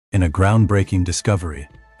In a groundbreaking discovery,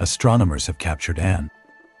 astronomers have captured an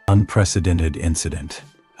unprecedented incident,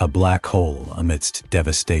 a black hole amidst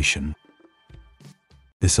devastation.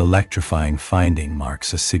 This electrifying finding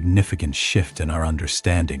marks a significant shift in our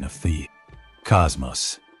understanding of the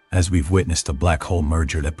cosmos, as we've witnessed a black hole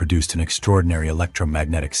merger that produced an extraordinary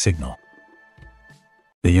electromagnetic signal.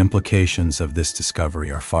 The implications of this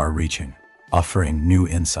discovery are far-reaching, offering new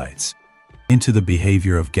insights into the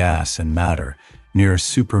behavior of gas and matter near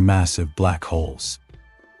supermassive black holes.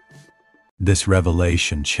 This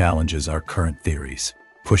revelation challenges our current theories,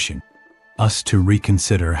 pushing us to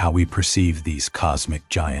reconsider how we perceive these cosmic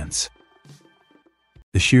giants.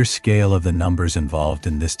 The sheer scale of the numbers involved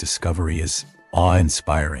in this discovery is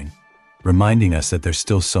awe-inspiring, reminding us that there's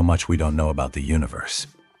still so much we don't know about the universe.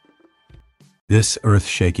 This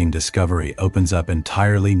earth-shaking discovery opens up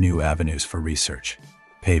entirely new avenues for research,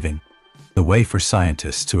 paving the way for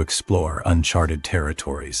scientists to explore uncharted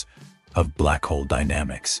territories of black hole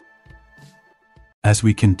dynamics. As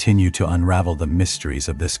we continue to unravel the mysteries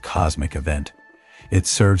of this cosmic event, it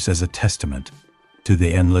serves as a testament to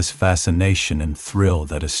the endless fascination and thrill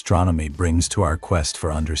that astronomy brings to our quest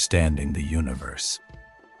for understanding the universe.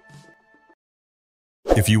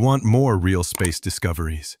 If you want more real space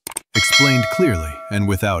discoveries, explained clearly and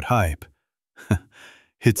without hype,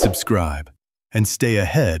 hit subscribe and stay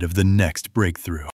ahead of the next breakthrough.